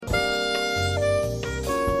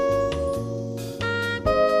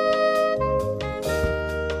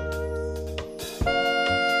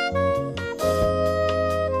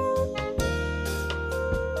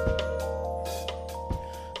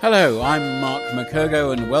Hello, I'm Mark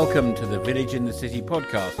McCurgo and welcome to the Village in the City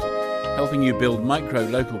podcast, helping you build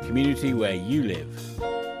micro-local community where you live.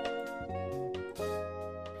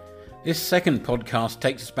 This second podcast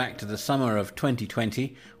takes us back to the summer of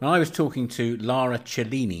 2020 when I was talking to Lara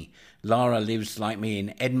Cellini. Lara lives, like me,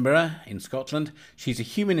 in Edinburgh, in Scotland. She's a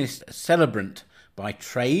humanist celebrant by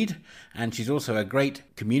trade, and she's also a great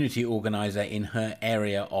community organiser in her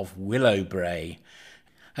area of Willowbrae.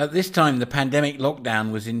 At this time, the pandemic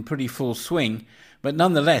lockdown was in pretty full swing, but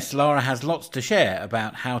nonetheless, Lara has lots to share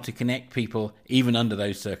about how to connect people even under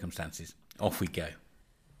those circumstances. Off we go.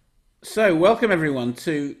 So, welcome everyone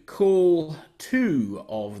to call 2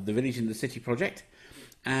 of the Village in the City project,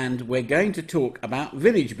 and we're going to talk about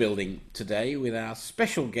village building today with our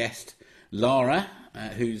special guest, Lara,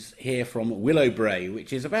 who's here from Willowbrae,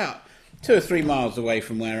 which is about 2 or 3 miles away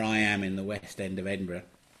from where I am in the west end of Edinburgh.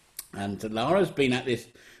 And Lara's been at this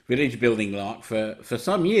village building lark for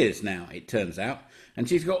some years now, it turns out, and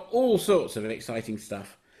she's got all sorts of exciting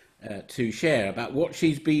stuff to share about what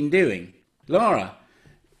she's been doing. Lara,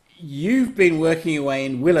 you've been working away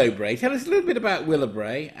in Willowbrae. Tell us a little bit about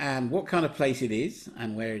Willowbrae and what kind of place it is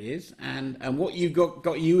and where it is and what you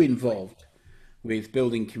got you involved with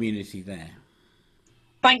building community there.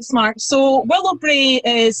 Thanks, Mark. So Willowbrae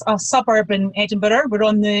is a suburb in Edinburgh. We're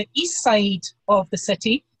on the east side of the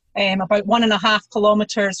city, about 1.5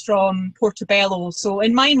 kilometres from Portobello. So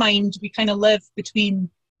in my mind, we kind of live between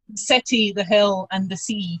the city, the hill and the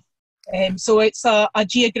sea. So it's a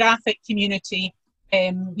geographic community.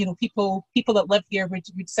 People that live here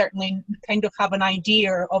would certainly kind of have an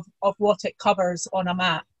idea of what it covers on a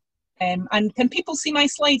map. And can people see my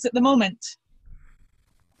slides at the moment?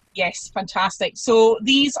 Yes, fantastic. So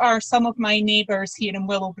these are some of my neighbours here in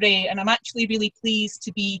Willowbrae, and I'm actually really pleased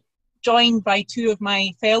to be joined by 2 of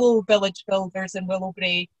my fellow village builders in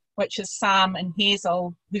Willowbrae, which is Sam and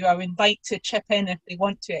Hazel, who I would invite to chip in if they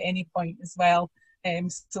want to at any point as well.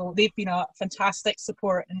 So they've been a fantastic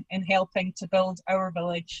support in helping to build our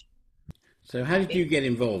village. So how did you get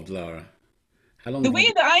involved, Lara? The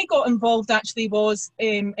way that I got involved actually was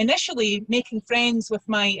initially making friends with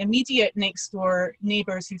my immediate next door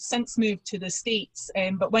neighbours who've since moved to the States.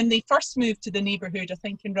 But when they first moved to the neighbourhood, I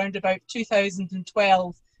think in around about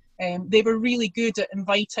 2012, they were really good at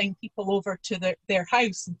inviting people over to their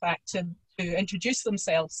house, in fact, to introduce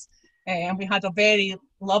themselves. And we had a very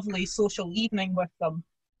lovely social evening with them.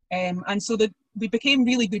 And so we became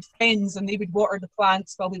really good friends, and they would water the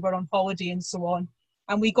plants while we were on holiday and so on.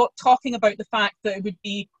 And we got talking about the fact that it would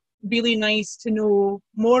be really nice to know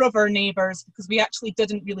more of our neighbours, because we actually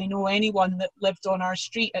didn't really know anyone that lived on our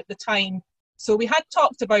street at the time. So we had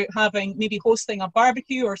talked about maybe hosting a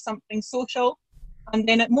barbecue or something social. And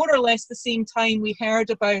then at more or less the same time, we heard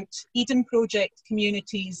about Eden Project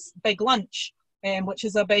Community's Big Lunch, which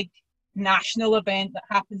is a big national event that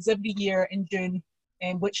happens every year in June,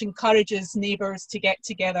 which encourages neighbours to get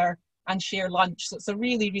together and share lunch. So it's a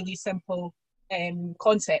really, really simple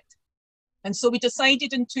concept. And so we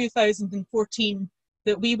decided in 2014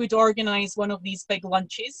 that we would organise one of these big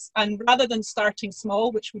lunches. And rather than starting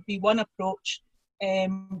small, which would be one approach,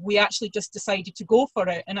 we actually just decided to go for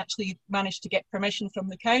it and actually managed to get permission from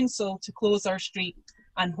the council to close our street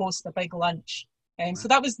and host a big lunch. So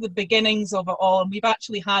that was the beginnings of it all, and we've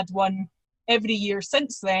actually had one every year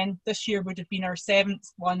since then. This year would have been our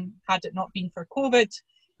 7th one had it not been for COVID,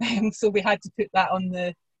 so we had to put that on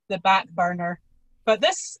the back burner. But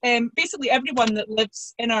this, basically everyone that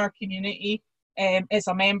lives in our community is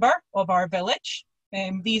a member of our village.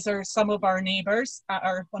 These are some of our neighbours at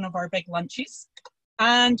one of our big lunches.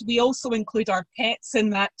 And we also include our pets in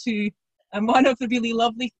that too. And one of the really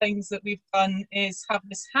lovely things that we've done is have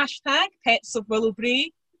this hashtag, Pets of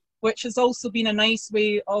Willowbrae, which has also been a nice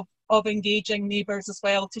way of engaging neighbours as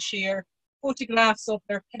well, to share photographs of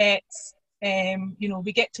their pets.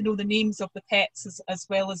 We get to know the names of the pets as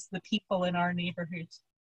well as the people in our neighbourhood.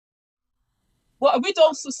 What I would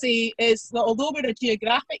also say is that although we're a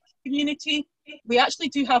geographic community, we actually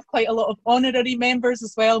do have quite a lot of honorary members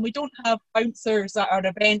as well. We don't have bouncers at our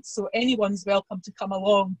events, so anyone's welcome to come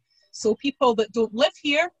along. So people that don't live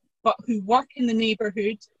here, but who work in the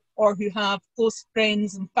neighbourhood or who have close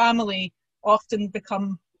friends and family often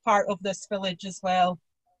become part of this village as well.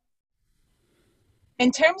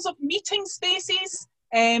 In terms of meeting spaces,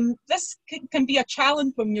 this can be a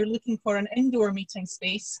challenge when you're looking for an indoor meeting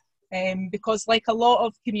space, because like a lot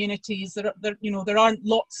of communities, there aren't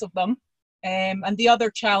lots of them. And the other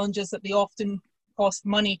challenge is that they often cost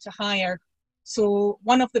money to hire. So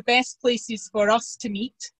one of the best places for us to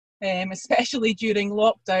meet, especially during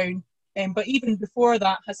lockdown, but even before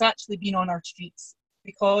that, has actually been on our streets,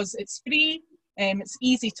 because it's free. It's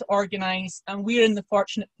easy to organise, and we're in the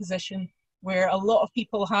fortunate position where a lot of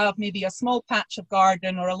people have maybe a small patch of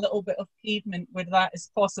garden or a little bit of pavement where that is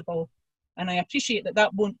possible. And I appreciate that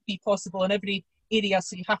that won't be possible in every area,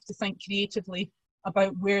 so you have to think creatively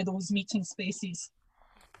about where those meeting spaces.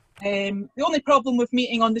 The only problem with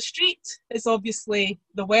meeting on the street is obviously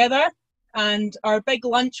the weather, and our big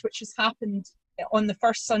lunch, which has happened on the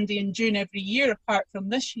first Sunday in June every year, apart from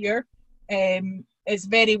this year, is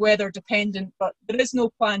very weather dependent, but there is no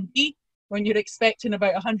plan B when you're expecting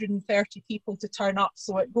about 130 people to turn up.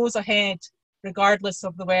 So it goes ahead regardless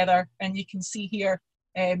of the weather. And you can see here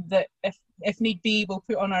that if need be, we'll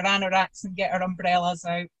put on our anoraks and get our umbrellas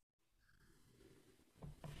out.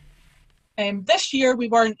 This year we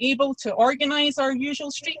weren't able to organise our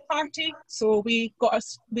usual street party, so we got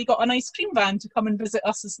an ice cream van to come and visit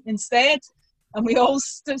us instead, and we all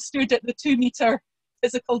stood at the 2-metre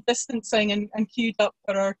physical distancing and queued up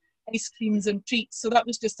for our ice creams and treats. So that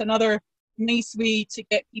was just another nice way to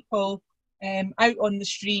get people out on the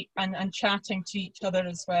street and chatting to each other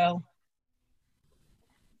as well.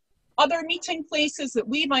 Other meeting places that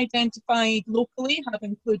we've identified locally have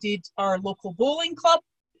included our local bowling club.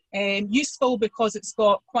 Useful because it's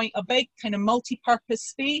got quite a big kind of multi-purpose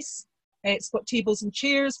space. It's got tables and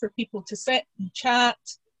chairs for people to sit and chat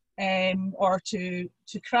or to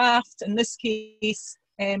craft. In this case,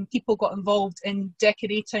 people got involved in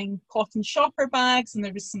decorating cotton shopper bags, and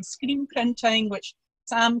there was some screen printing, which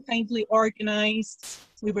Sam kindly organised.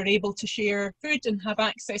 We were able to share food and have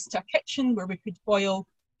access to a kitchen where we could boil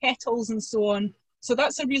kettles and so on. So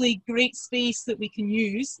that's a really great space that we can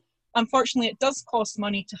use. Unfortunately, it does cost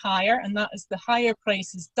money to hire, and that is the hire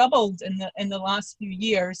price has doubled in the last few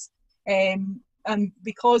years. And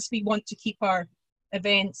because we want to keep our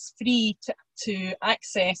events free to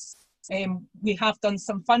access, we have done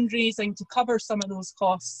some fundraising to cover some of those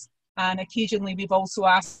costs, and occasionally we've also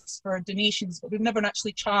asked for donations, but we've never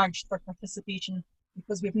actually charged for participation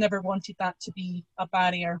because we've never wanted that to be a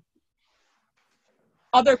barrier.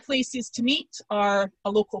 Other places to meet are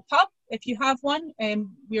a local pub, if you have one.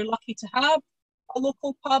 We're lucky to have a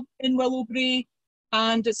local pub in Willowbrae,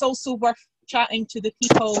 and it's also worth chatting to the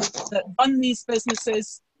people that run these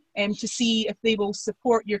businesses to see if they will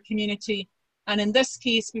support your community. And in this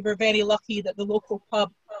case, we were very lucky that the local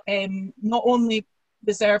pub not only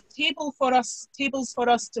reserved tables for us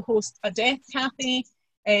to host a deaf cafe,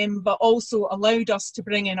 but also allowed us to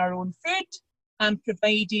bring in our own food and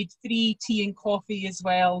provided free tea and coffee as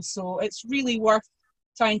well. So it's really worth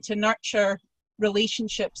trying to nurture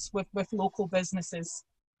relationships with local businesses.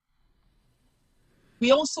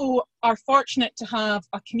 We also are fortunate to have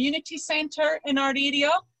a community centre in our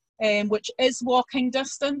area, which is walking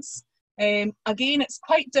distance. Again, it's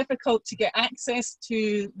quite difficult to get access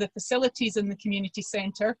to the facilities in the community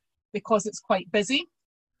centre because it's quite busy.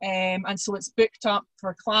 And so it's booked up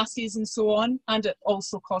for classes and so on, and it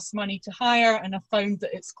also costs money to hire, and I found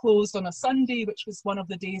that it's closed on a Sunday, which was one of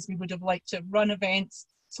the days we would have liked to run events.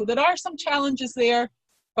 So there are some challenges there,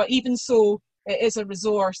 but even so, it is a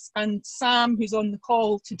resource. And Sam, who's on the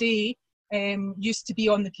call today, used to be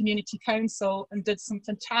on the community council and did some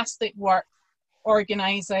fantastic work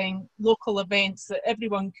organising local events that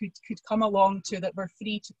everyone could come along to, that were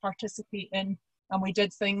free to participate in. And we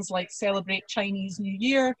did things like celebrate Chinese New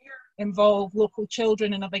Year, involve local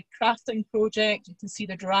children in a big crafting project. You can see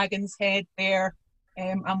the dragon's head there.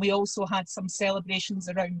 And we also had some celebrations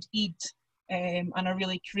around Eid and a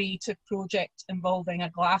really creative project involving a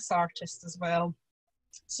glass artist as well.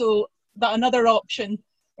 So that another option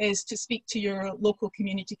is to speak to your local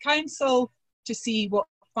community council to see what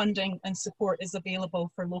funding and support is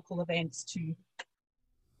available for local events too.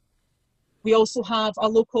 We also have a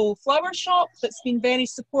local flower shop that's been very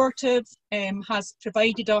supportive, has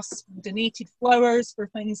provided us donated flowers for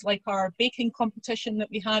things like our baking competition that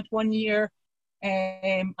we had one year,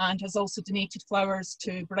 and has also donated flowers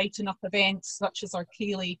to brighten up events such as our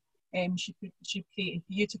Kaylee. She created a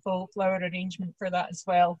beautiful flower arrangement for that as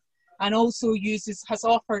well. And also has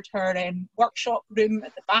offered her workshop room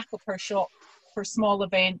at the back of her shop for small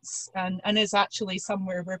events, and is actually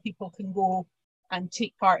somewhere where people can go and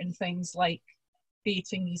take part in things like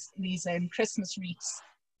creating these Christmas wreaths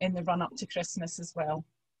in the run up to Christmas as well.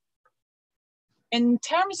 In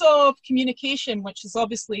terms of communication, which is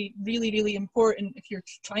obviously really, really important if you're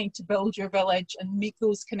trying to build your village and make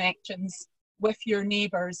those connections with your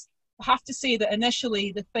neighbours, I have to say that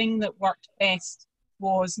initially the thing that worked best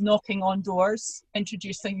was knocking on doors,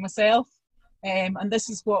 introducing myself. And this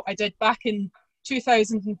is what I did back in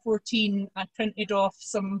 2014. I printed off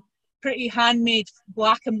some pretty handmade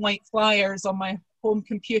black and white flyers on my home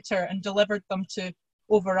computer and delivered them to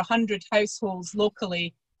over 100 households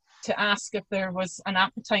locally to ask if there was an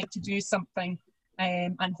appetite to do something,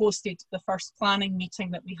 and hosted the first planning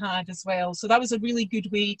meeting that we had as well. So that was a really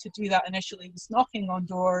good way to do that initially, was knocking on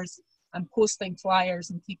doors and posting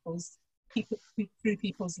flyers in through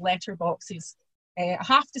people's letterboxes. I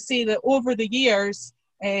have to say that over the years,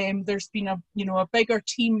 there's been a bigger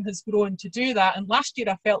team has grown to do that. And last year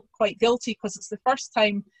I felt quite guilty because it's the first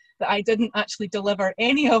time that I didn't actually deliver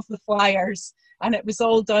any of the flyers, and it was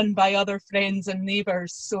all done by other friends and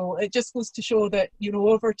neighbours. So it just goes to show that,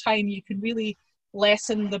 over time you can really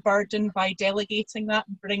lessen the burden by delegating that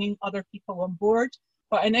and bringing other people on board.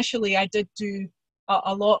 But initially I did do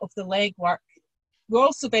a lot of the legwork. We're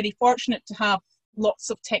also very fortunate to have lots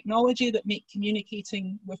of technology that make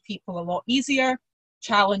communicating with people a lot easier.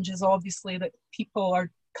 Challenge is obviously that people are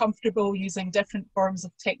comfortable using different forms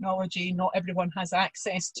of technology. Not everyone has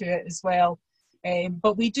access to it as well.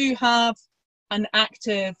 But we do have an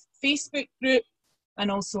active Facebook group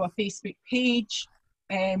and also a Facebook page.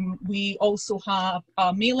 We also have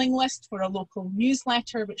a mailing list for a local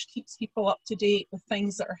newsletter, which keeps people up to date with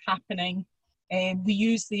things that are happening. We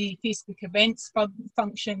use the Facebook events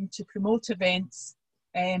function to promote events.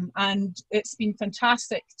 And it's been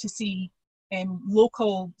fantastic to see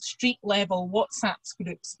local street level WhatsApp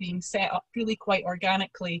groups being set up really quite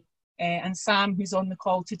organically. And Sam, who's on the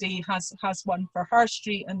call today, has one for her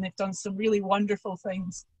street, and they've done some really wonderful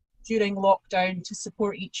things during lockdown to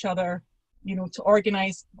support each other, to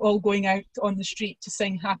organise all going out on the street to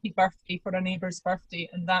sing happy birthday for a neighbour's birthday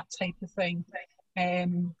and that type of thing.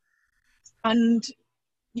 And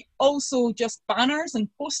also just banners and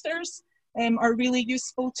posters are really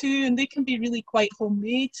useful too, and they can be really quite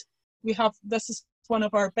homemade. This is one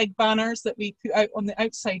of our big banners that we put out on the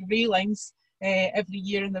outside railings every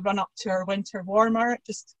year in the run up to our winter warmer.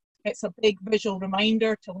 It's a big visual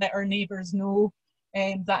reminder to let our neighbours know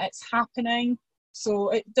that it's happening. So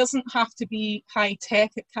it doesn't have to be high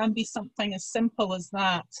tech, it can be something as simple as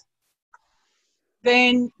that.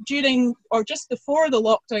 Then during, or just before the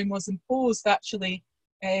lockdown was imposed actually,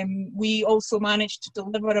 we also managed to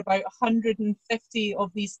deliver about 150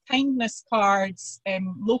 of these kindness cards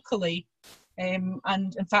locally. And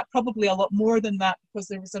in fact, probably a lot more than that, because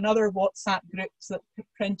there was another WhatsApp group that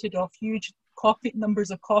printed off huge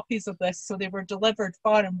numbers of copies of this. So they were delivered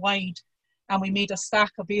far and wide, and we made a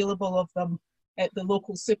stack available of them at the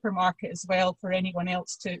local supermarket as well for anyone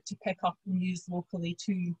else to pick up and use locally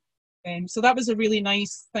too. So that was a really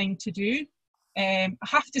nice thing to do. I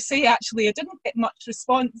have to say, actually, I didn't get much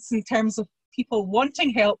response in terms of people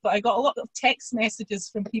wanting help, but I got a lot of text messages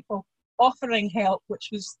from people offering help, which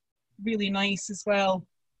was really nice as well.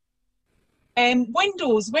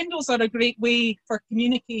 Windows are a great way for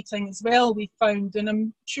communicating as well, we found, and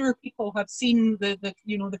I'm sure people have seen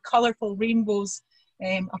the colourful rainbows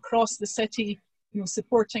across the city,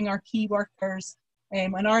 supporting our key workers,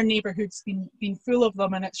 and our neighbourhood's been full of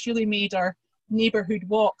them, and it's really made our neighbourhood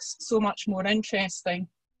walks so much more interesting.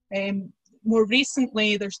 More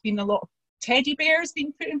recently, there's been a lot of teddy bears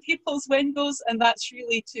being put in people's windows, and that's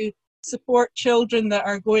really to support children that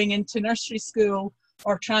are going into nursery school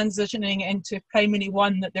or transitioning into primary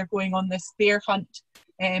one, that they're going on this bear hunt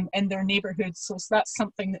in their neighbourhoods. So that's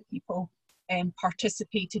something that people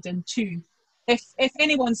participated in too. If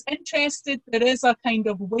anyone's interested, there is a kind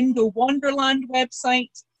of Window Wonderland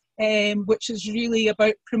website, which is really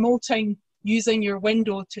about promoting using your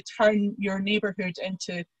window to turn your neighbourhood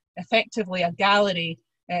into effectively a gallery.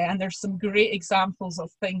 And there's some great examples of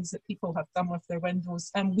things that people have done with their windows.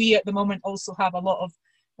 And we at the moment also have a lot of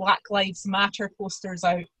Black Lives Matter posters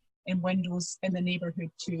out in windows in the neighbourhood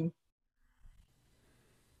too.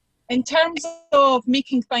 In terms of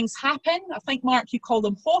making things happen, I think, Mark, you call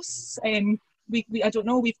them hosts. I don't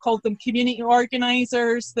know, we've called them community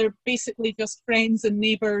organisers. They're basically just friends and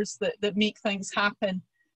neighbours that make things happen.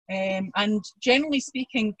 And generally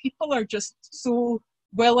speaking, people are just so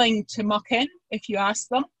willing to muck in if you ask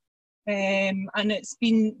them. And it's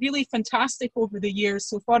been really fantastic over the years.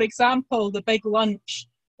 So for example, the big lunch,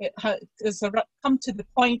 it has come to the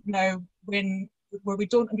point now where we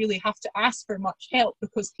don't really have to ask for much help,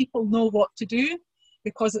 because people know what to do,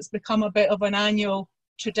 because it's become a bit of an annual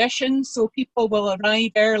tradition. So people will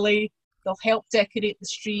arrive early, they'll help decorate the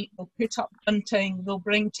street, they'll put up bunting, they'll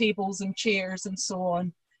bring tables and chairs and so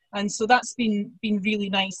on. And so that's been really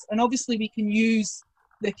nice. And obviously we can use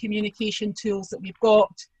the communication tools that we've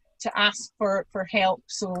got to ask for help.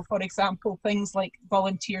 So for example, things like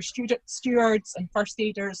volunteer stewards and first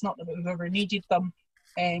aiders, not that we've ever needed them,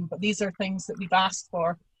 but these are things that we've asked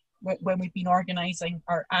for when we've been organising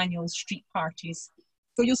our annual street parties.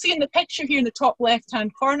 So you'll see in the picture here in the top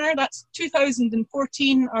left-hand corner, that's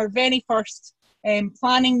 2014, our very first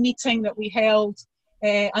planning meeting that we held.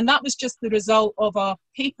 And that was just the result of a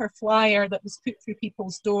paper flyer that was put through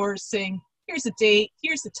people's doors saying, here's a date,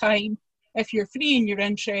 here's the time. If you're free and you're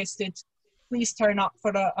interested, please turn up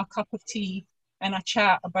for a cup of tea and a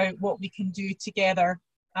chat about what we can do together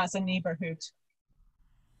as a neighbourhood.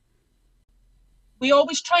 We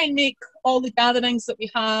always try and make all the gatherings that we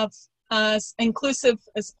have as inclusive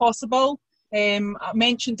as possible. I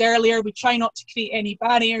mentioned earlier, we try not to create any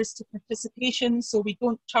barriers to participation, so we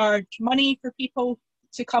don't charge money for people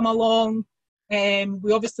to come along.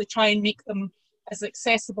 We obviously try and make them as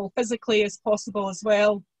accessible physically as possible as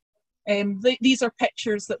well. These are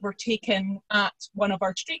pictures that were taken at one of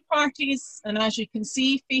our street parties, and as you can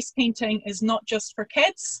see, face painting is not just for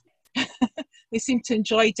kids. They seem to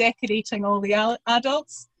enjoy decorating all the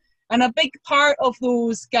adults. And a big part of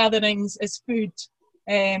those gatherings is food.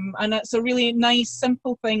 And that's a really nice,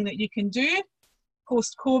 simple thing that you can do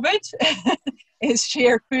post-COVID, is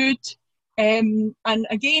share food. And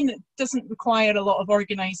again, it doesn't require a lot of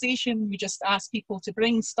organisation. We just ask people to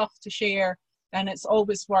bring stuff to share, and it's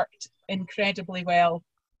always worked incredibly well.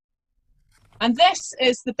 And this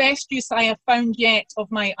is the best use I have found yet of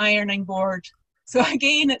my ironing board. So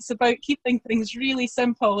again, it's about keeping things really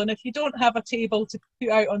simple. And if you don't have a table to put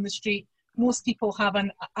out on the street, most people have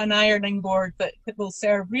an ironing board that will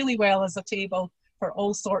serve really well as a table for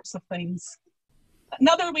all sorts of things.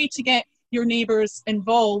 Another way to get your neighbours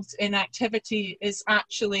involved in activity is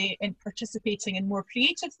actually in participating in more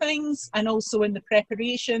creative things and also in the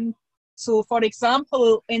preparation. So for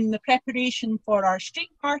example, in the preparation for our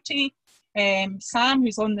street party, Sam,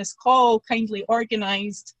 who's on this call, kindly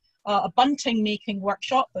organised a bunting making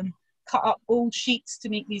workshop and cut up old sheets to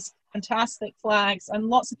make these fantastic flags, and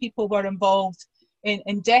lots of people were involved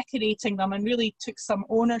in decorating them and really took some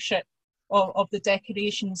ownership of the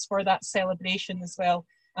decorations for that celebration as well.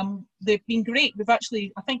 They've been great.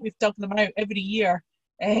 I think we've dug them out every year.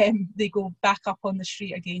 They go back up on the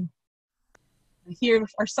street again. And here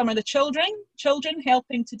are some of the children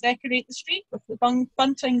helping to decorate the street with the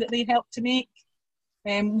bunting that they helped to make.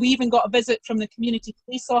 We even got a visit from the community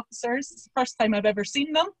police officers. It's the first time I've ever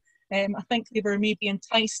seen them. I think they were maybe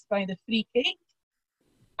enticed by the free cake.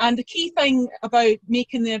 And the key thing about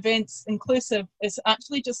making the events inclusive is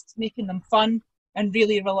actually just making them fun and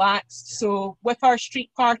really relaxed. So with our street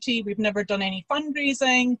party, we've never done any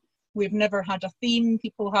fundraising. We've never had a theme.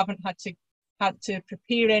 People haven't had to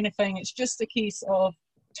prepare anything. It's just a case of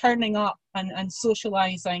turning up and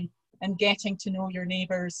socialising and getting to know your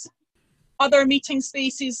neighbours. Other meeting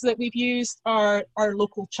spaces that we've used are our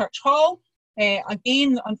local church hall.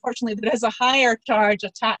 Again, unfortunately, there is a higher charge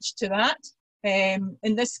attached to that.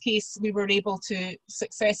 In this case, we were able to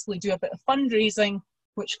successfully do a bit of fundraising,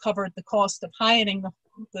 which covered the cost of hiring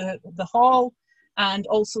the hall, and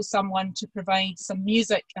also someone to provide some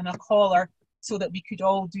music and a caller so that we could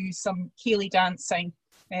all do some ceilidh dancing.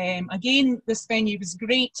 Again, this venue was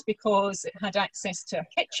great because it had access to a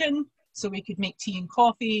kitchen, so we could make tea and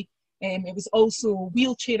coffee. It was also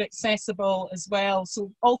wheelchair accessible as well,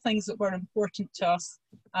 so all things that were important to us,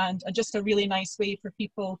 and just a really nice way for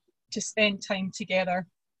people to spend time together.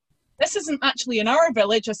 This isn't actually in our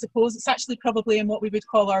village, I suppose. It's actually probably in what we would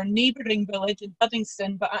call our neighbouring village in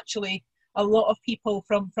Buddingston, but actually a lot of people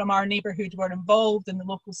from our neighbourhood were involved, and the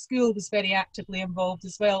local school was very actively involved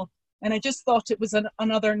as well. And I just thought it was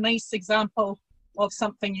another nice example of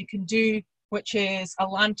something you can do, which is a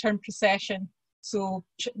lantern procession. So,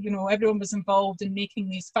 everyone was involved in making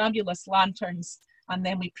these fabulous lanterns, and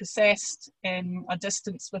then we processed a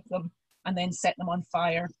distance with them and then set them on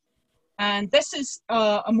fire. And this is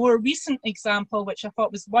a more recent example, which I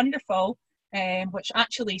thought was wonderful, which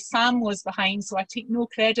actually Sam was behind, so I take no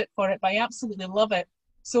credit for it, but I absolutely love it.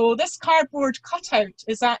 So this cardboard cutout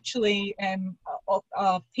is actually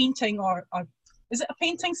a painting, or is it a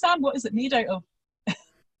painting, Sam? What is it made out of?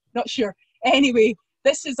 Not sure. Anyway,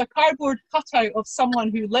 this is a cardboard cutout of someone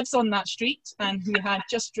who lives on that street and who had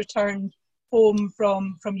just returned home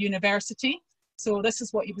from university. So this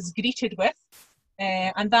is what he was greeted with.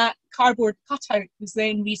 And that cardboard cutout was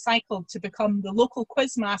then recycled to become the local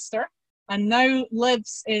quizmaster, and now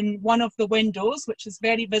lives in one of the windows, which is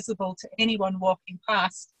very visible to anyone walking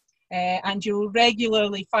past. And you'll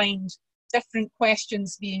regularly find different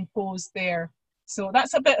questions being posed there. So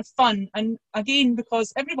that's a bit of fun. And again,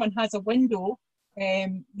 because everyone has a window,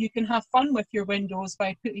 you can have fun with your windows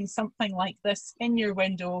by putting something like this in your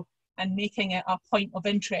window and making it a point of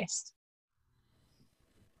interest.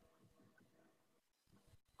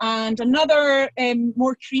 And another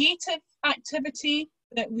more creative activity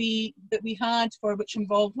that we had, for which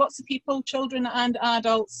involved lots of people, children and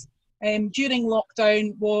adults, during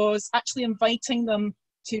lockdown, was actually inviting them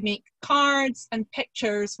to make cards and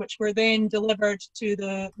pictures, which were then delivered to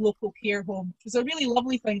the local care home. It was a really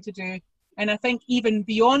lovely thing to do, and I think even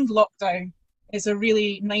beyond lockdown is a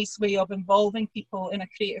really nice way of involving people in a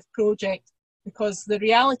creative project, because the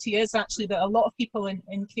reality is actually that a lot of people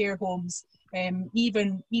in care homes,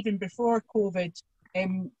 even before COVID,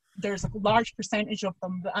 there's a large percentage of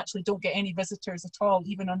them that actually don't get any visitors at all,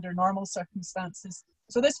 even under normal circumstances.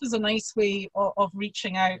 So this was a nice way of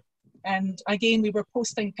reaching out. And again, we were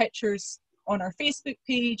posting pictures on our Facebook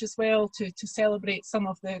page as well to celebrate some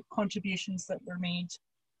of the contributions that were made.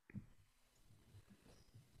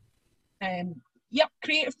 Yep,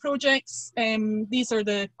 creative projects. These are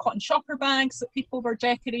the cotton shopper bags that people were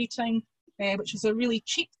decorating, which is a really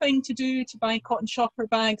cheap thing to do, to buy cotton shopper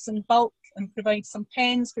bags in bulk and provide some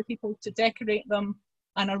pens for people to decorate them,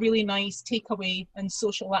 and a really nice takeaway and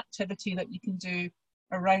social activity that you can do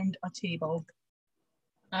around a table.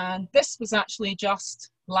 And this was actually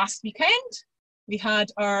just last weekend. We had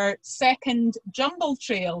our second Jumble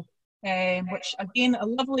Trail, which again, a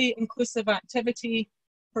lovely inclusive activity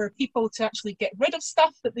for people to actually get rid of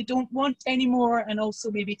stuff that they don't want anymore, and also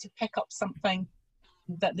maybe to pick up something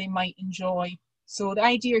that they might enjoy. So the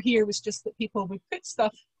idea here was just that people would put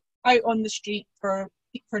stuff out on the street for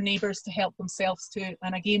neighbours to help themselves to.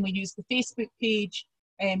 And again, we used the Facebook page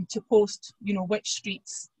to post, which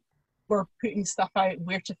streets were putting stuff out,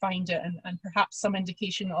 where to find it, and perhaps some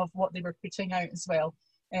indication of what they were putting out as well.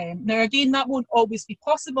 Now again, that won't always be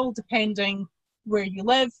possible depending where you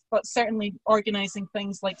live, but certainly organising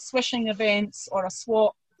things like swishing events or a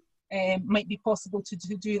swap might be possible to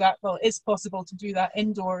do that. Well, it is possible to do that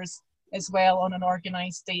indoors as well on an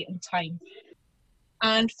organised date and time.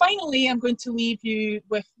 And finally, I'm going to leave you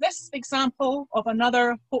with this example of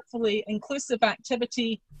another hopefully inclusive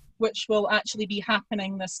activity, which will actually be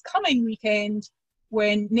happening this coming weekend,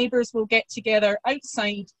 when neighbours will get together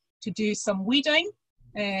outside to do some weeding.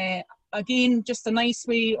 Again, just a nice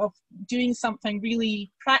way of doing something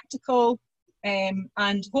really practical,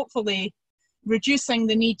 and hopefully reducing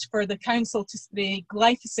the need for the council to spray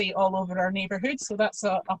glyphosate all over our neighbourhood. So that's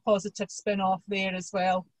a positive spin-off there as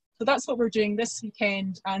well. So that's what we're doing this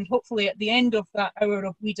weekend, and hopefully at the end of that hour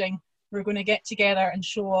of weeding, we're going to get together and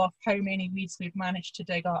show off how many weeds we've managed to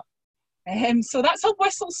dig up. So that's a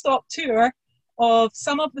whistle-stop tour of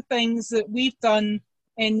some of the things that we've done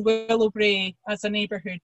in Willowbrae as a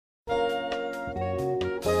neighbourhood.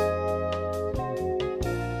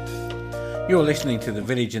 You're listening to the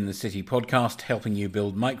Village in the City podcast, helping you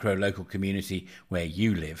build micro-local community where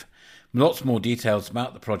you live. Lots more details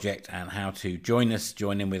about the project and how to join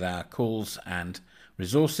in with our calls and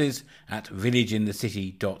resources at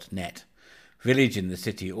villageinthecity.net. Village in the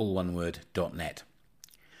City, all one word, .net.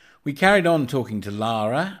 We carried on talking to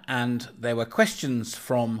Lara, and there were questions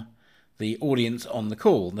from the audience on the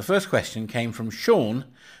call. The first question came from Sean,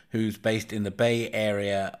 who's based in the Bay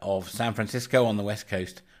Area of San Francisco on the west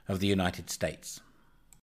coast of the United States.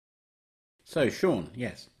 So, Sean,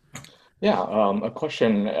 yes. Yeah, a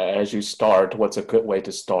question as you start, what's a good way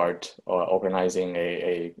to start organizing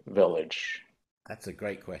a village? That's a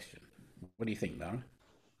great question. What do you think, Lara?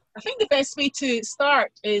 I think the best way to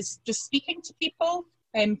start is just speaking to people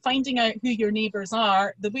and finding out who your neighbours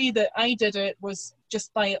are. The way that I did it was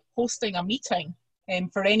just by hosting a meeting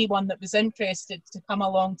for anyone that was interested to come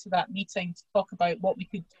along to that meeting to talk about what we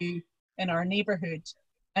could do in our neighbourhood.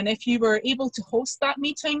 And if you were able to host that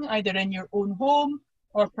meeting either in your own home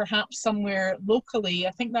or perhaps somewhere locally,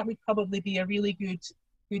 I think that would probably be a really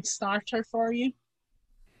good starter for you.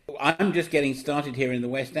 I'm just getting started here in the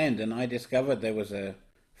West End, and I discovered there was a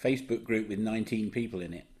Facebook group with 19 people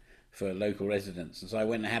in it for local residents. And so I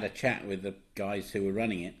went and had a chat with the guys who were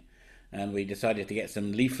running it, and we decided to get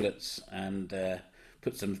some leaflets and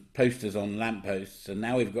put some posters on lampposts, and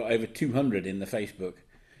now we've got over 200 in the Facebook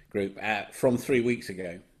group from 3 weeks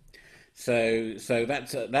ago. So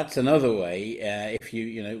that's another way. If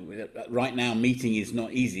you right now meeting is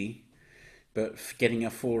not easy, but getting a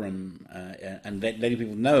forum and letting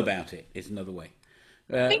people know about it is another way.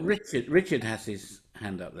 Richard has his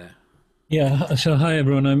hand up there. Yeah. So hi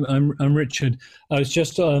everyone. I'm Richard. I was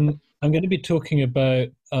just I'm going to be talking about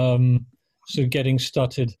sort of getting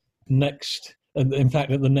started next. In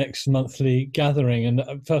fact, at the next monthly gathering.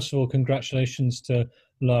 And first of all, congratulations to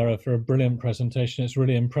Lara for a brilliant presentation. It's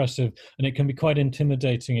really impressive, and it can be quite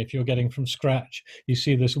intimidating if you're getting from scratch. You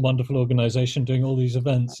see this wonderful organization doing all these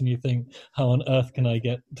events and you think, how on earth can I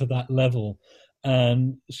get to that level?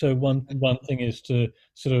 And so one thing is to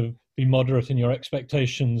sort of be moderate in your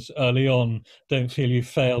expectations early on. Don't feel you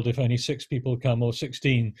failed if only 6 people come or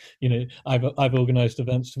 16. You know, I've organised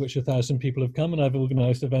events to which 1,000 people have come, and I've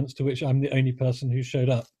organised events to which I'm the only person who showed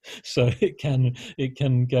up. So it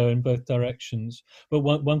can go in both directions. But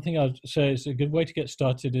one thing I'd say is a good way to get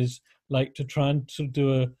started is like to try and sort of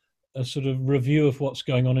do a sort of review of what's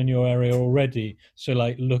going on in your area already. So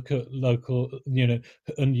like look at local, you know,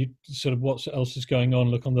 and you sort of what else is going on,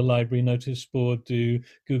 look on the library notice board, do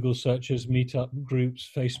Google searches, meetup groups,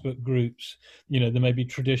 Facebook groups. You know, there may be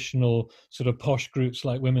traditional sort of posh groups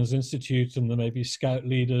like Women's Institute, and there may be scout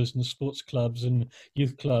leaders and sports clubs and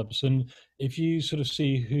youth clubs. And if you sort of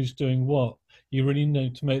see who's doing what, you really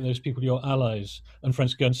need to make those people your allies and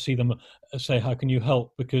friends. Go and see them, say, how can you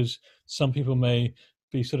help? Because some people may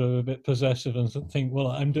be sort of a bit possessive and think,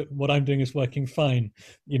 well, what I'm doing is working fine.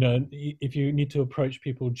 You know, if you need to approach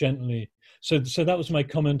people gently. So that was my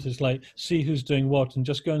comment, is like, see who's doing what and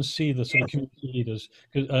just go and see the sort of community leaders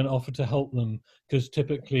and offer to help them. Because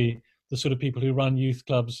typically the sort of people who run youth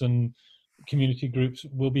clubs and community groups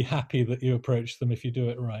will be happy that you approach them if you do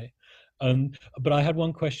it right. But I had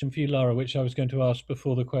one question for you, Lara, which I was going to ask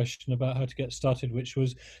before the question about how to get started, which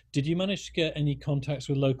was, did you manage to get any contacts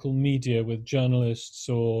with local media, with journalists,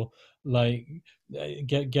 or like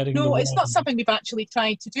getting? No, it's not something we've actually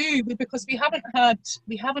tried to do, because we haven't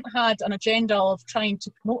had an agenda of trying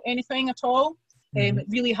to promote anything at all. It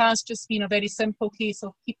really has just been a very simple case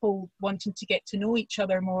of people wanting to get to know each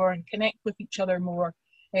other more and connect with each other more.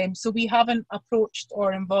 So we haven't approached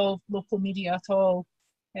or involved local media at all.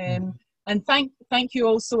 And thank you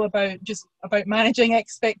also about managing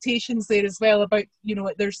expectations there as well. About, you know,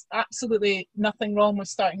 there's absolutely nothing wrong with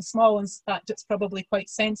starting small. In fact, it's probably quite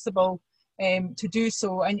sensible to do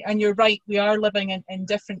so. And you're right, we are living in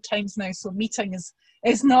different times now, so meeting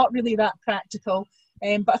is not really that practical.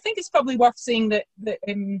 But I think it's probably worth saying that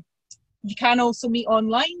you can also meet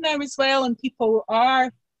online now as well, and people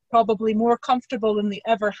are probably more comfortable than they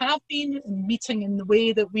ever have been in meeting in the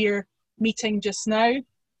way that we're meeting just now.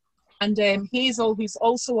 And Hazel, who's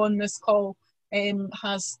also on this call,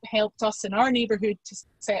 has helped us in our neighbourhood to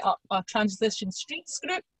set up a Transition Streets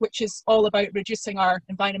group, which is all about reducing our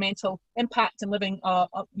environmental impact and living,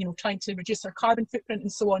 trying to reduce our carbon footprint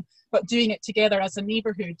and so on, but doing it together as a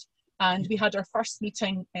neighbourhood. And we had our first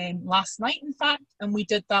meeting last night, in fact, and we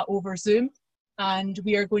did that over Zoom. And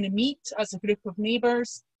we are going to meet as a group of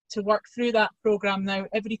neighbours to work through that programme now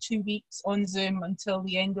every 2 weeks on Zoom until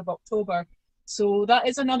the end of October. So that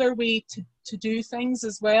is another way to do things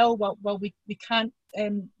as well. Well, we can't,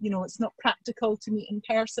 it's not practical to meet in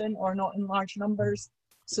person or not in large numbers.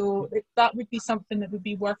 So that would be something that would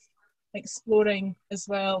be worth exploring as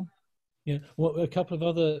well. Yeah, well, a couple of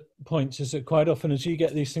other points is that quite often as you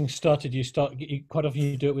get these things started, quite often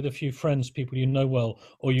you do it with a few friends, people you know well,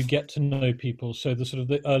 or you get to know people. So the sort of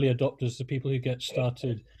the early adopters, the people who get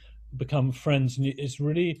started, become friends. And it's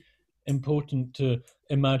really important to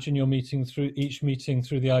imagine your each meeting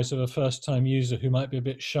through the eyes of a first-time user who might be a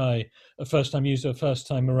bit shy, a first-time user, a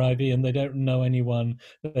first-time arrivee, and they don't know anyone.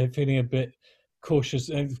 They're feeling a bit cautious,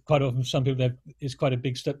 and quite often some people, it's quite a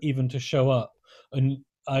big step even to show up. And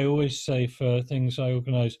I always say for things I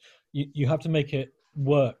organise, you have to make it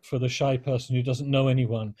work for the shy person who doesn't know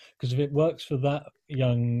anyone, because if it works for that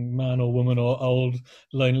young man or woman or old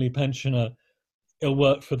lonely pensioner, it'll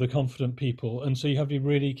work for the confident people. And so you have to be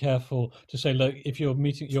really careful to say, look, if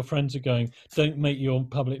your friends are going, don't make your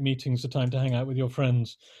public meetings the time to hang out with your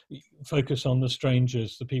friends. Focus on the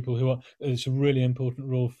strangers, the people who are. It's a really important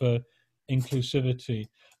rule for inclusivity.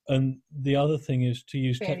 And the other thing is to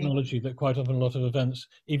use technology. That quite often a lot of events,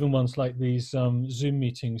 even ones like these Zoom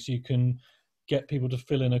meetings, you can get people to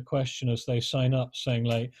fill in a question as they sign up, saying,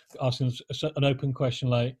 like, asking an open question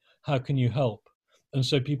like, how can you help? And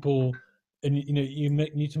so people, and you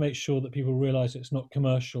need to make sure that people realize it's not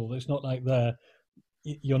commercial. It's not like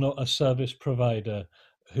you're not a service provider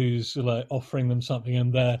who's like offering them something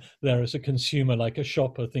and they're there as a consumer, like a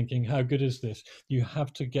shopper thinking, how good is this? You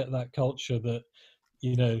have to get that culture that,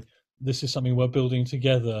 this is something we're building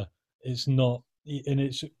together. It's not,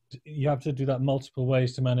 and you have to do that multiple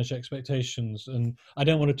ways to manage expectations. And I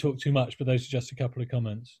don't want to talk too much, but those are just a couple of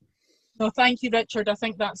comments. No, thank you, Richard. I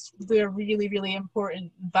think they're really, really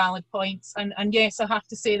important, valid points. And yes, I have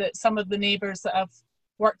to say that some of the neighbours that I've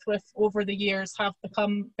worked with over the years have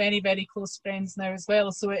become very, very close friends now as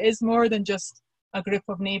well. So it is more than just a group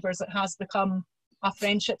of neighbours. It has become a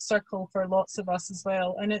friendship circle for lots of us as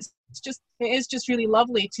well. And it is just really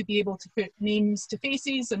lovely to be able to put names to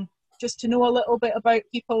faces and just to know a little bit about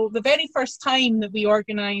people. The very first time that we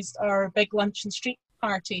organised our big lunch and street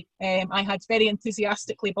party, I had very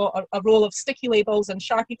enthusiastically bought a roll of sticky labels and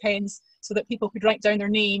Sharpie pens so that people could write down their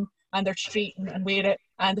name and their street and wear it.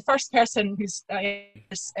 And the first person who's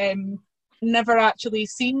never actually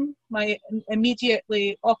seen my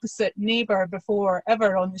immediately opposite neighbour before,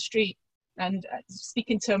 ever on the street, and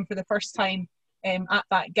speaking to him for the first time at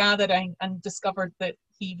that gathering, and discovered that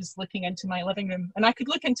he was looking into my living room. And I could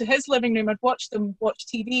look into his living room. I'd watched them watch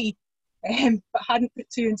TV, but hadn't put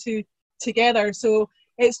two and two together. So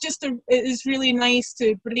it is really nice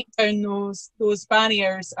to break down those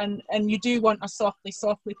barriers, and you do want a softly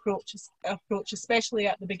approach, especially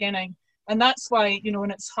at the beginning. And that's why,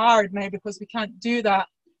 and it's hard now because we can't do that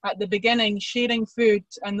at the beginning. Sharing food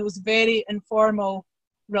and those very informal,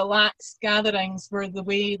 relaxed gatherings were the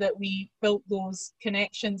way that we built those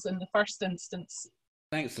connections in the first instance.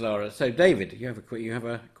 Thanks, Laura. So, David, you have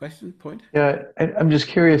a question, point? Yeah, I'm just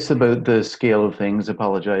curious about the scale of things.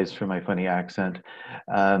 Apologize for my funny accent.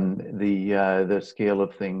 The scale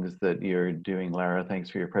of things that you're doing, Lara. Thanks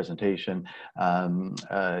for your presentation.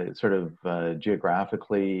 Sort of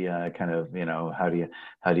geographically, kind of, how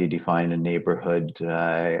do you define a neighborhood?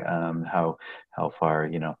 How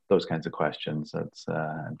far, those kinds of questions. That's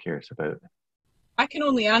I'm curious about. I can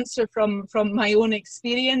only answer from my own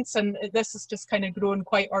experience, and this has just kind of grown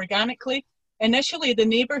quite organically. Initially, the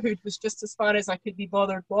neighbourhood was just as far as I could be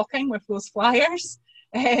bothered walking with those flyers.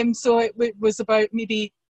 So it was about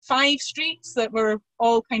maybe 5 streets that were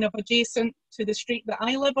all kind of adjacent to the street that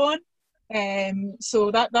I live on.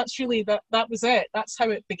 So that's really, that was it. That's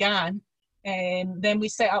how it began. Then we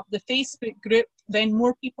set up the Facebook group. Then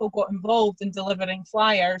more people got involved in delivering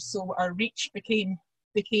flyers, so our reach became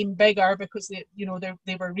bigger because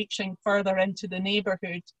they were reaching further into the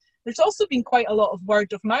neighbourhood. There's also been quite a lot of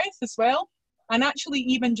word of mouth as well, and actually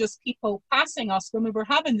even just people passing us when we were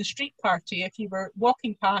having the street party. If you were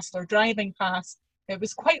walking past or driving past, it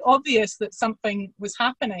was quite obvious that something was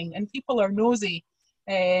happening, and people are nosy,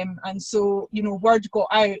 and so word got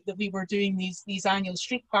out that we were doing these annual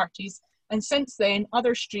street parties, and since then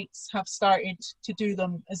other streets have started to do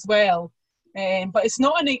them as well. But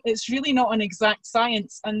it's really not an exact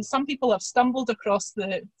science, and some people have stumbled across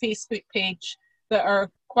the Facebook page that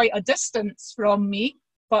are quite a distance from me,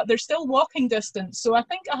 but they're still walking distance. So I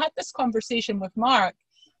think I had this conversation with Mark.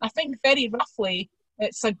 I think very roughly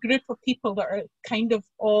it's a group of people that are kind of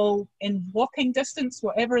all in walking distance,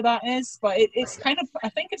 whatever that is, but it's kind of, I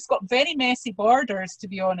think it's got very messy borders, to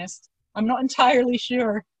be honest. I'm not entirely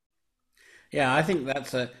sure. Yeah, I think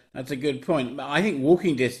that's a good point. I think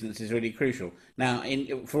walking distance is really crucial. Now,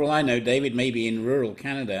 for all I know, David may be in rural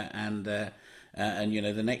Canada, and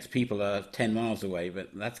the next people are 10 miles away, but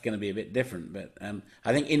that's going to be a bit different. But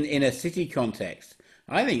I think in a city context,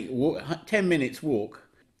 I think 10 minutes walk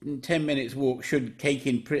should take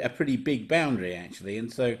in a pretty big boundary, actually.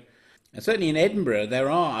 And so certainly in Edinburgh,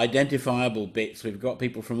 there are identifiable bits. We've got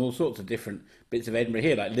people from all sorts of different bits of Edinburgh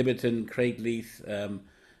here, like Liberton, Craigleith,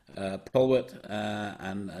 Polwart,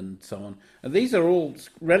 and so on. And these are all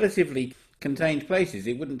relatively contained places.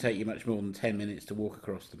 It wouldn't take you much more than 10 minutes to walk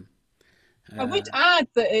across them. I would add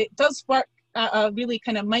that it does work at a really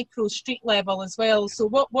kind of micro street level as well. So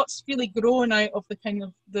what's really grown out of the kind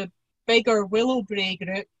of the bigger Willowbrae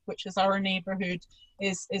group, which is our neighbourhood,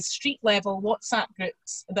 is street level WhatsApp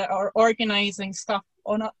groups that are organising stuff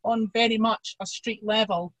on very much a street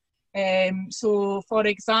level. So, for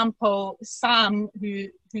example, Sam,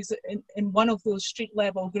 who's in one of those street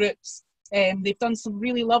level groups, they've done some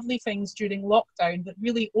really lovely things during lockdown that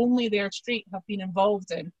really only their street have been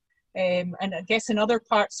involved in. And I guess in other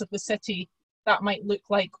parts of the city, that might look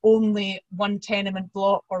like only one tenement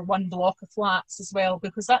block or one block of flats as well,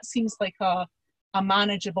 because that seems like a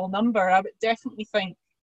manageable number. I would definitely think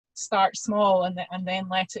start small and then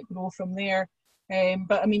let it grow from there.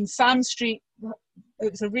 But I mean, Sam Street,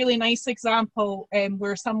 it was a really nice example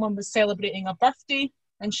where someone was celebrating a birthday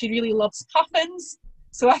and she really loves puffins.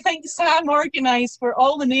 So I think Sam organised for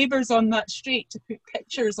all the neighbours on that street to put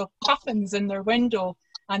pictures of puffins in their window,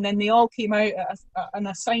 and then they all came out at an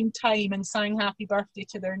assigned time and sang happy birthday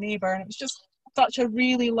to their neighbour. And it was just such a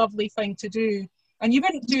really lovely thing to do. And you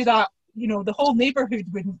wouldn't do that, the whole neighbourhood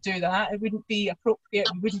wouldn't do that. It wouldn't be appropriate.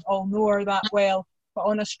 We wouldn't all know her that well. But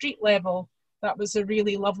on a street level, that was a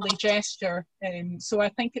really lovely gesture. So I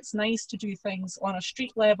think it's nice to do things on a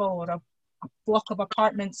street level or a block of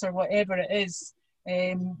apartments or whatever it is,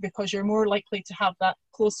 because you're more likely to have that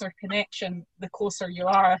closer connection the closer you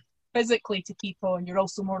are physically to people, and you're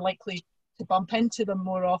also more likely to bump into them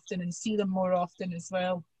more often and see them more often as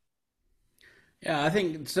well. Yeah, I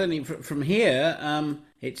think certainly from here,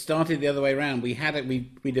 it started the other way around. We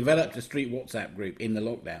developed a street WhatsApp group in the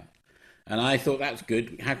lockdown. And I thought that's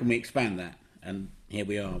good. How can we expand that? And here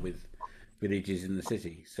we are with villages in the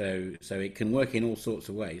city. So it can work in all sorts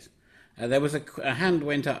of ways. There was a hand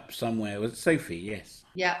went up somewhere. Was it Sophie? Yes.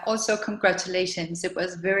 Yeah, also congratulations. It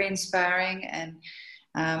was very inspiring and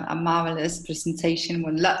a marvelous presentation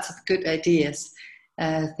with lots of good ideas.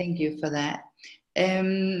 Thank you for that.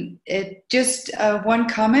 Just one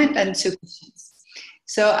comment and two questions.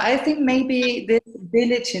 So I think maybe this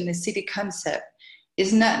village in the city concept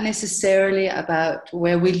is not necessarily about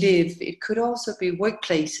where we live. It could also be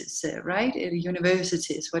workplaces, right?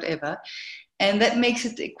 Universities, whatever. And that makes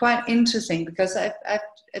it quite interesting because I've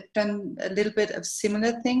done a little bit of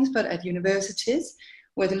similar things, but at universities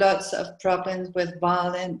with lots of problems with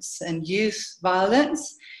violence and youth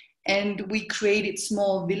violence. And we created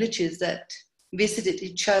small villages that visited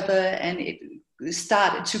each other, and it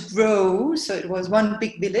started to grow. So it was one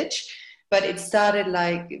big village, but it started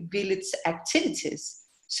like village activities.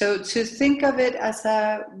 So to think of it as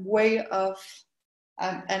a way of,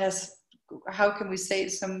 and as, how can we say,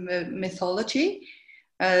 some mythology,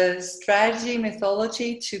 strategy,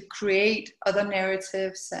 mythology to create other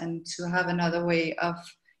narratives and to have another way of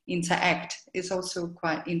interact is also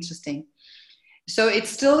quite interesting. So it's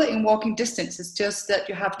still in walking distance. It's just that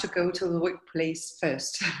you have to go to the workplace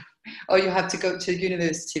first, or you have to go to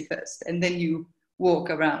university first, and then you walk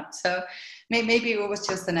around. So maybe it was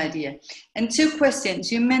just an idea. And two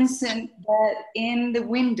questions. You mentioned that in the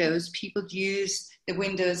windows, people use the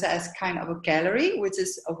windows as kind of a gallery, which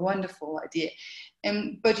is a wonderful idea.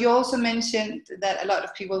 But you also mentioned that a lot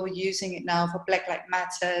of people were using it now for Black Lives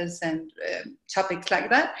Matters and topics like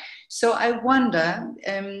that. So I wonder,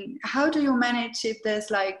 how do you manage if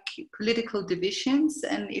there's like political divisions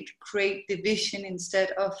and it create division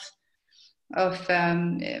instead of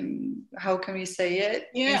how can we say it?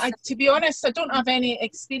 Yeah, to be honest, I don't have any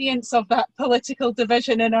experience of that political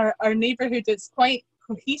division in our neighbourhood. It's quite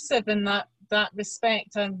cohesive in that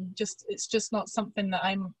respect, and it's just not something that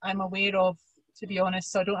I'm aware of, to be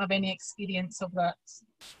honest. So I don't have any experience of that.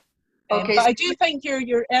 Okay. But I do think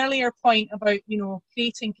your earlier point about,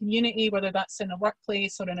 creating community, whether that's in a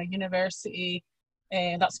workplace or in a university,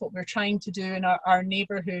 that's what we're trying to do in our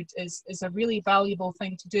neighbourhood, is a really valuable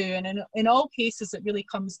thing to do. And in all cases, it really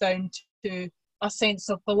comes down to a sense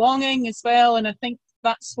of belonging as well. And I think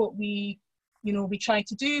that's what we try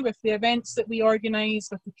to do with the events that we organise,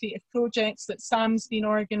 with the creative projects that Sam's been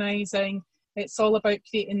organising. It's all about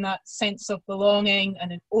creating that sense of belonging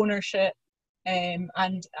and ownership and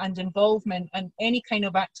involvement, and any kind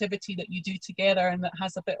of activity that you do together and that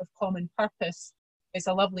has a bit of common purpose is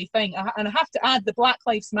a lovely thing. And I have to add, the Black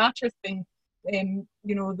Lives Matter thing,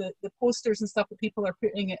 the posters and stuff that people are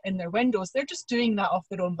putting in their windows, they're just doing that off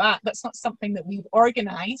their own back. That's not something that we've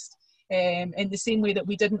organised, in the same way that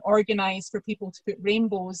we didn't organise for people to put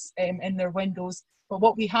rainbows in their windows. But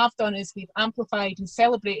what we have done is we've amplified and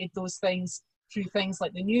celebrated those things through things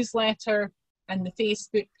like the newsletter and the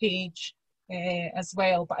Facebook page as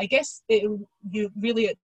well. But I guess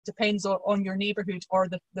it depends on your neighbourhood or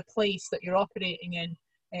the place that you're operating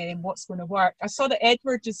in, what's going to work. I saw that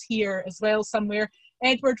Edward is here as well somewhere.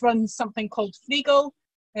 Edward runs something called Freegal,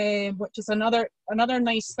 which is another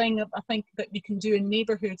nice thing I think that you can do in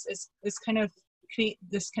neighbourhoods is kind of create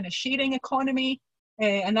this kind of sharing economy.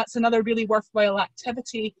 And that's another really worthwhile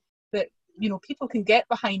activity that people can get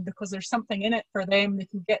behind, because there's something in it for them.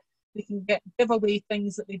 They can give away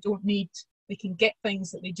things that they don't need. They can get things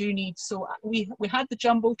that they do need. So we had the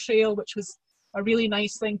Jumble Trail, which was a really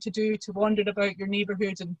nice thing to do, to wander about your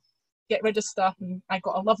neighbourhood and get rid of stuff. And I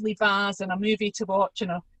got a lovely vase and a movie to watch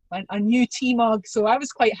and a new tea mug. So I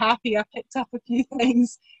was quite happy. I picked up a few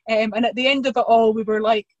things. And at the end of it all, we were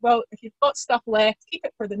like, well, if you've got stuff left, keep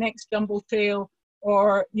it for the next Jumble Trail,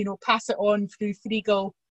 or pass it on through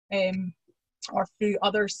Freegal, or through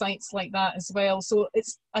other sites like that as well. So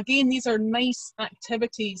it's, again, these are nice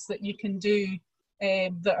activities that you can do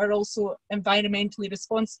that are also environmentally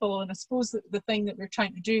responsible. And I suppose that the thing that we're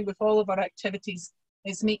trying to do with all of our activities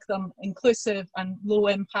is make them inclusive and low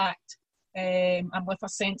impact, and with a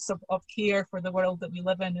sense of care for the world that we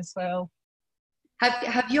live in as well.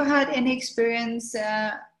 Have you had any experience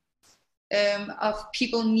of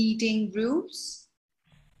people needing rules?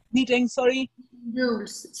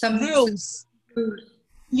 Rules. Some rules.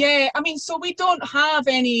 Yeah, I mean, so we don't have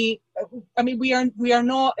any. I mean, we are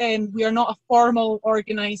not a formal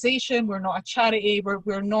organisation. We're not a charity.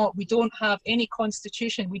 We don't have any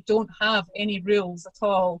constitution. We don't have any rules at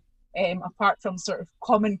all, apart from sort of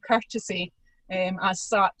common courtesy, as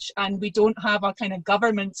such. And we don't have a kind of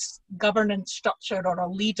governance structure or a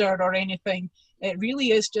leader or anything. It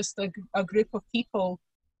really is just a group of people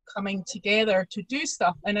coming together to do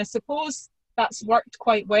stuff. And I suppose that's worked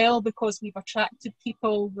quite well because we've attracted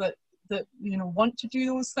people that want to do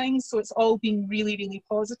those things. So it's all been really, really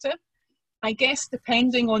positive. I guess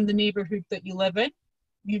depending on the neighbourhood that you live in,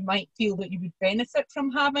 you might feel that you would benefit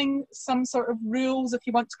from having some sort of rules, if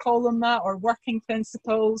you want to call them that, or working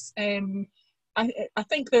principles. I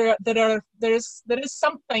think there is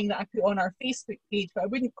something that I put on our Facebook page, but I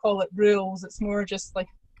wouldn't call it rules. It's more just like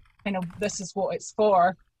kind of this is what it's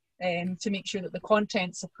for, to make sure that the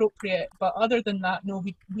content's appropriate. But other than that, no,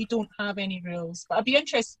 we don't have any rules. But I'd be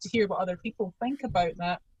interested to hear what other people think about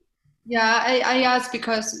that. Yeah, I ask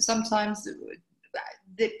because sometimes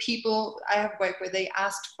the people I have worked with, they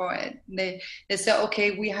asked for it. They say,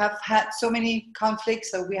 okay, we have had so many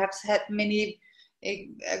conflicts, or we have had many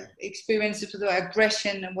experiences with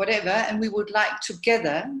aggression and whatever, and we would like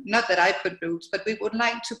together, not that I put rules, but we would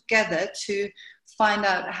like together to find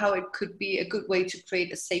out how it could be a good way to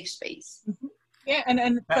create a safe space. Mm-hmm. Yeah,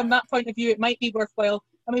 and from that point of view, it might be worthwhile.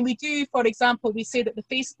 I mean, we do, for example, we say that the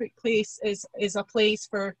Facebook place is a place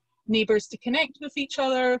for neighbours to connect with each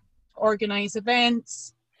other, organise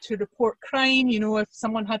events, to report crime. You know, if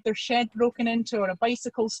someone had their shed broken into or a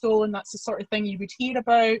bicycle stolen, that's the sort of thing you would hear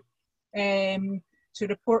about. To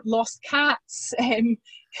report lost cats,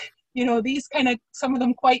 these kind of, some of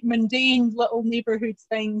them quite mundane little neighbourhood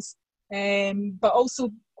things, but also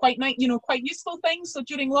quite useful things. So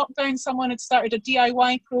during lockdown, someone had started a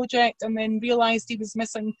DIY project and then realised he was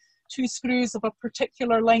missing 2 screws of a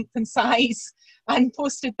particular length and size, and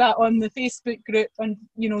posted that on the Facebook group, and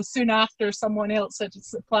soon after someone else had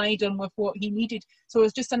supplied him with what he needed. So it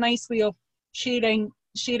was just a nice way of sharing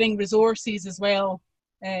resources as well.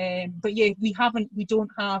 But yeah, we don't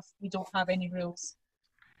have any rules.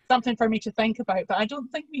 Something for me to think about, but I don't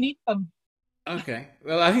think we need them. Okay.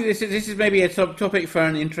 Well, I think this is maybe a topic for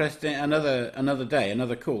an interesting another day,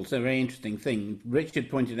 another call. It's a very interesting thing. Richard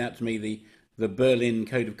pointed out to me the Berlin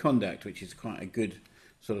Code of Conduct, which is quite a good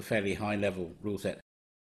sort of fairly high level rule set.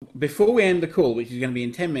 Before we end the call, which is going to be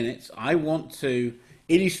in 10 minutes, I want to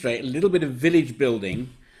illustrate a little bit of village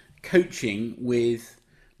building coaching with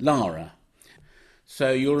Lara.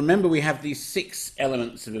 So you'll remember we have these 6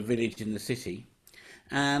 elements of a village in the city,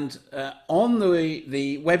 and on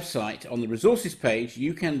the website, on the resources page,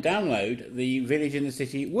 you can download the Village in the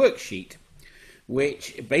City worksheet,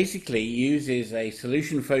 which basically uses a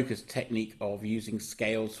solution-focused technique of using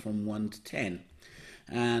scales from 1 to 10.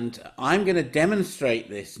 And I'm going to demonstrate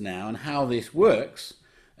this now and how this works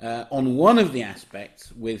on one of the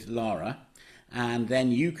aspects with Lara. And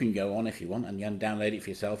then you can go on, if you want, and you can download it for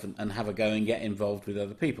yourself and have a go and get involved with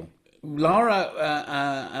other people.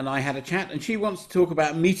 Lara and I had a chat, and she wants to talk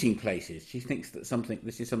about meeting places. She thinks that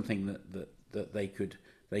this is something that they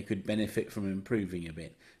could benefit from improving a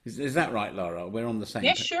bit. Is that right, Lara? We're on the same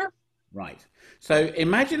Yeah, page. sure. Right. So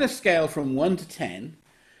imagine a scale from 1 to 10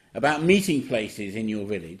 about meeting places in your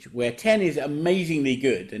village, where 10 is amazingly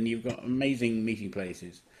good and you've got amazing meeting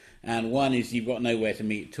places, and 1 is you've got nowhere to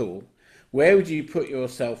meet at all. Where would you put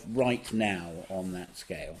yourself right now on that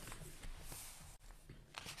scale?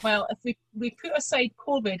 Well, if we put aside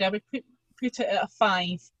COVID, I would put it at a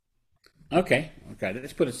 5. Okay.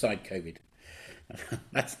 Let's put aside COVID.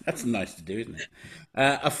 That's nice to do, isn't it?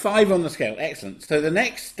 A 5 on the scale. Excellent. So the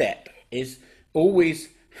next step is always,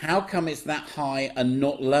 how come it's that high and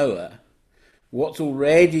not lower? What's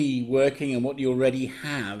already working and what you already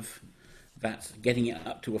have that's getting it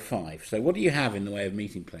up to a 5. So what do you have in the way of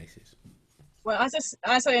meeting places? Well,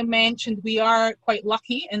 as I mentioned, we are quite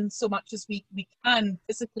lucky in so much as we can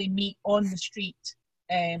physically meet on the street.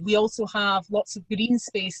 We also have lots of green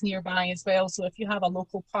space nearby as well. So if you have a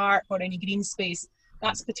local park or any green space,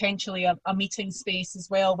 that's potentially a meeting space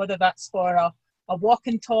as well, whether that's for a walk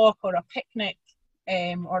and talk or a picnic,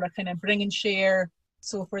 or a kind of bring and share.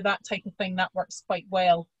 So for that type of thing, that works quite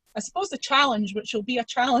well. I suppose the challenge, which will be a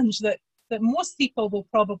challenge that most people will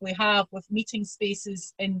probably have with meeting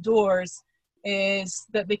spaces indoors, is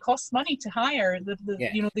that they cost money to hire.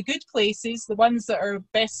 The good places, the ones that are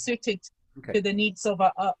best suited to the needs of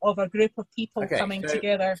a group of people coming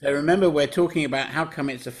together. So remember, we're talking about how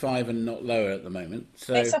come it's a 5 and not lower at the moment.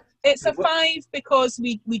 So it's a 5 because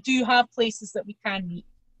we do have places that we can meet.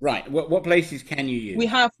 Right. What places can you use? We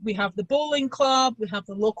have the bowling club, we have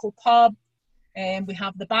the local pub, and we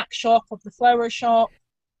have the back shop of the flower shop.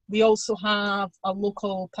 We also have a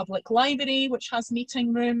local public library which has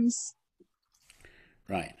meeting rooms.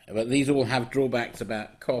 Right, but these all have drawbacks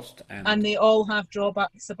about cost and they all have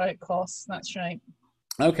drawbacks about cost. That's right.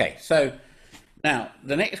 Okay, so now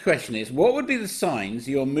the next question is, what would be the signs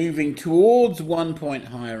you're moving towards 1 point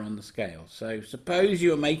higher on the scale? So suppose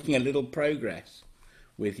you're making a little progress.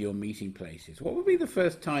 with your meeting places. What would be the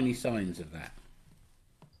first tiny signs of that?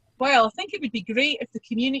 Well, I think it would be great if the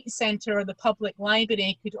community centre or the public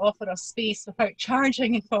library could offer us space without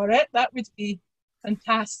charging for it. That would be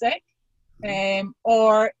fantastic.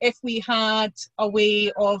 Or if we had a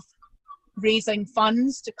way of raising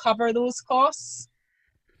funds to cover those costs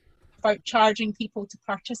without charging people to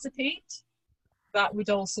participate, that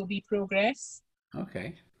would also be progress.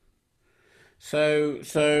 Okay. So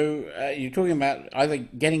you're talking about either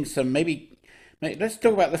getting some, maybe let's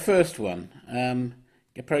talk about the first one.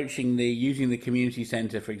 Using the community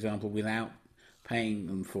centre, for example, without paying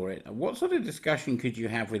them for it. What sort of discussion could you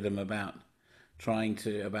have with them about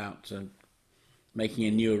making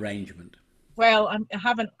a new arrangement? Well, I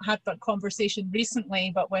haven't had that conversation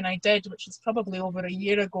recently, but when I did, which was probably over a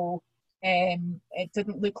year ago, it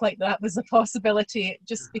didn't look like that was a possibility,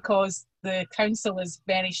 just because the council is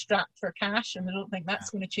very strapped for cash, and I don't think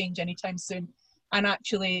that's going to change anytime soon. And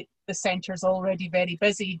actually, the centre's already very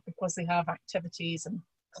busy because they have activities and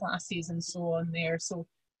classes and so on there. So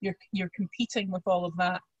you're competing with all of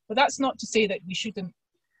that. But that's not to say that we shouldn't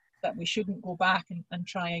go back and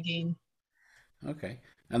try again. Okay.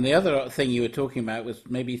 And the other thing you were talking about was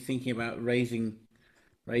maybe thinking about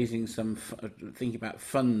thinking about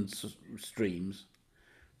funds streams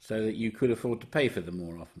so that you could afford to pay for them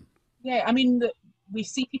more often. Yeah, I mean, we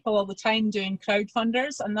see people all the time doing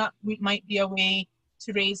crowdfunders, and that might be a way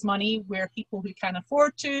to raise money where people who can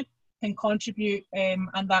afford to can contribute, and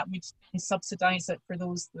that would subsidise it for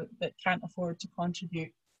those that can't afford to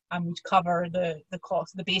contribute, and would cover the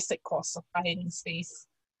basic costs of hiring space.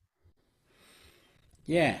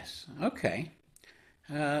 Yes. Okay.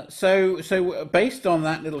 So based on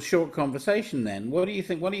that little short conversation, then, what do you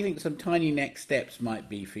think some tiny next steps might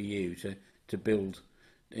be for you to build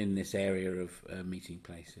in this area of meeting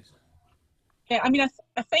places? Yeah, I mean,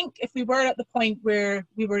 I think if we were at the point where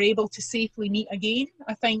we were able to safely meet again,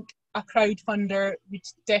 I think a crowdfunder would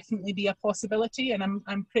definitely be a possibility, and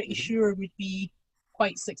I'm pretty sure would be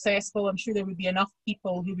quite successful. I'm sure there would be enough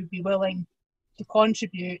people who would be willing to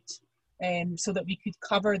contribute, so that we could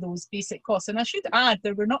cover those basic costs. And I should add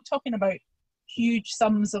that we're not talking about huge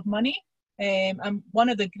sums of money. And one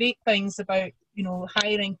of the great things about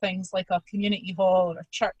hiring things like a community hall or a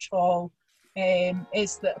church hall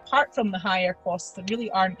is that apart from the higher costs, there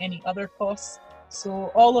really aren't any other costs.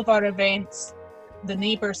 So all of our events, the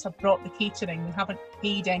neighbours have brought the catering. We haven't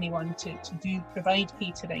paid anyone to provide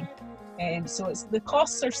catering. So the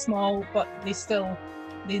costs are small, but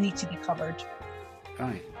they need to be covered.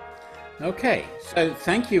 Right. Okay, so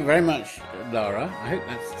thank you very much, Lara. I hope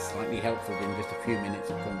that's slightly helpful in just a few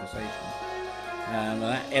minutes of conversation.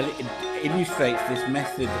 That illustrates this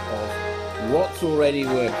method of what's already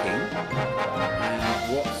working and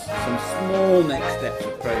what's some small next steps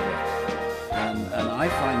of progress. And I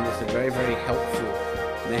find this a very, very helpful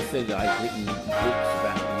method. I've written books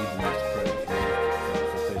about using this approach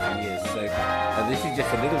for 30 years. So this is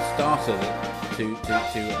just a little starter as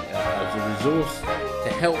a resource to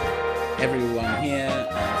help everyone here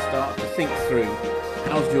start to think through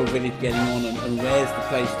how's your village getting on and where's the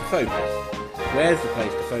place to focus. Where's the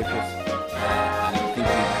place to focus? And thinking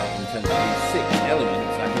about in terms of these 6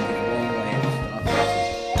 elements, I think is one way of starting to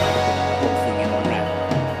look at the whole thing in one round.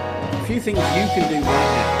 A few things you can do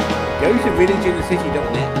right now. Go to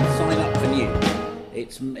villageinthecity.net and sign up for news.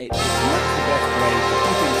 It's much the best way to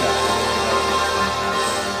keep in touch.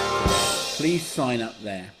 Please sign up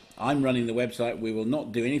there. I'm running the website. We will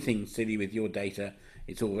not do anything silly with your data.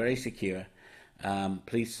 It's all very secure.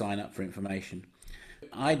 Please sign up for information.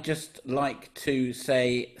 I'd just like to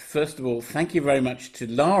say, first of all, thank you very much to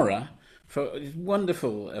Lara for this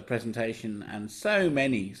wonderful presentation and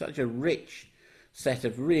such a rich set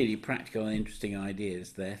of really practical and interesting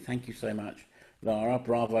ideas there. Thank you so much, Lara.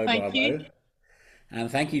 Bravo. Thank you.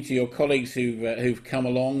 And thank you to your colleagues who've come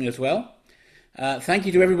along as well. Thank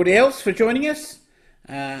you to everybody else for joining us.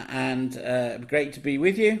 Great to be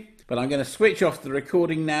with you. But I'm going to switch off the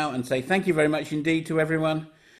recording now and say thank you very much indeed to everyone.